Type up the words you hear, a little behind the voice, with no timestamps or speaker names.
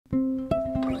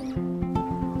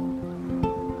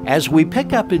As we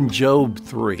pick up in Job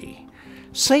 3,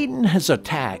 Satan has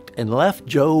attacked and left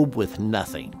Job with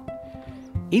nothing.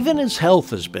 Even his health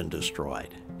has been destroyed.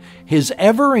 His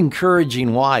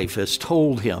ever-encouraging wife has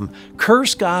told him,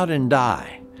 "Curse God and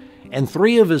die." And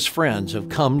 3 of his friends have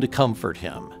come to comfort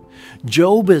him.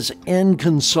 Job is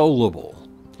inconsolable.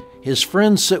 His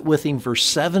friends sit with him for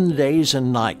 7 days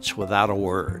and nights without a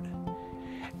word.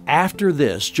 After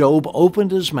this, Job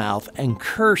opened his mouth and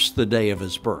cursed the day of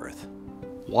his birth.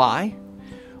 Why?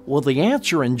 Well, the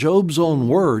answer in Job's own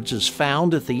words is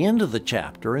found at the end of the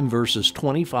chapter in verses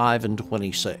 25 and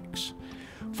 26.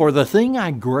 "For the thing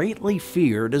I greatly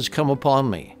feared has come upon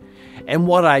me, and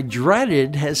what I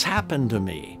dreaded has happened to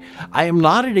me. I am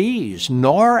not at ease,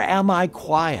 nor am I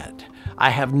quiet.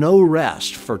 I have no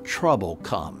rest, for trouble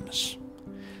comes."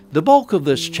 The bulk of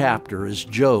this chapter is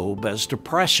Job as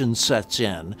depression sets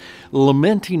in,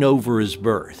 lamenting over his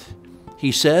birth.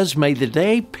 He says, "May the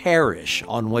day perish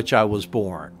on which I was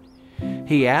born."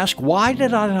 He asks, "Why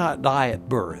did I not die at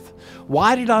birth?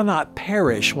 Why did I not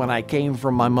perish when I came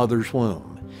from my mother's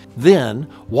womb? Then,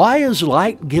 why is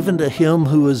light given to him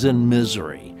who is in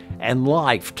misery, and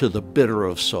life to the bitter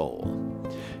of soul?"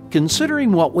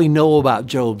 Considering what we know about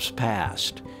Job's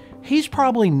past, he's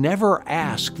probably never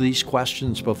asked these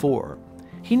questions before.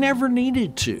 He never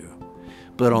needed to.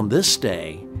 But on this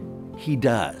day, he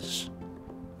does.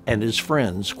 And his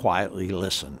friends quietly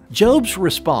listen. Job's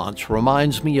response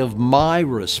reminds me of my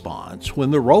response when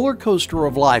the roller coaster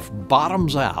of life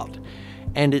bottoms out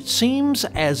and it seems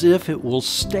as if it will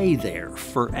stay there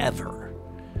forever.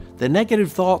 The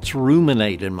negative thoughts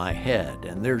ruminate in my head,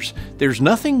 and there's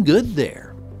nothing good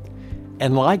there.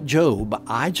 And like Job,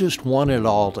 I just want it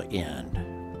all to end.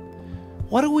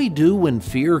 What do we do when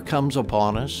fear comes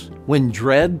upon us? When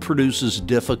dread produces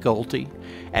difficulty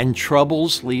and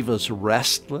troubles leave us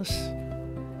restless?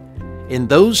 In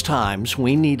those times,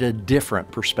 we need a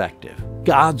different perspective,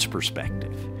 God's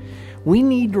perspective. We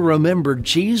need to remember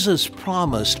Jesus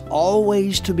promised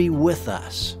always to be with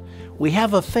us. We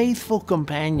have a faithful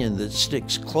companion that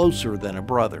sticks closer than a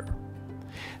brother.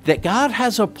 That God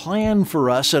has a plan for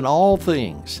us in all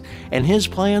things, and His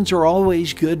plans are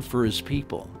always good for His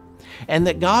people. And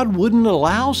that God wouldn't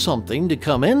allow something to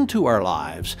come into our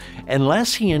lives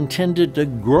unless He intended to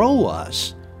grow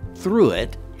us through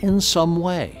it in some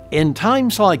way. In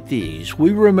times like these,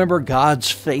 we remember God's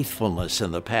faithfulness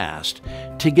in the past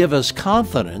to give us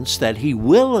confidence that He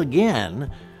will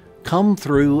again come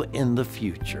through in the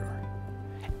future.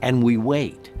 And we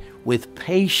wait with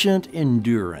patient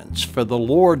endurance for the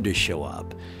Lord to show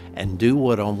up and do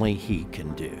what only He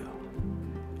can do.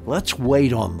 Let's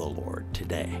wait on the Lord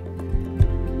today.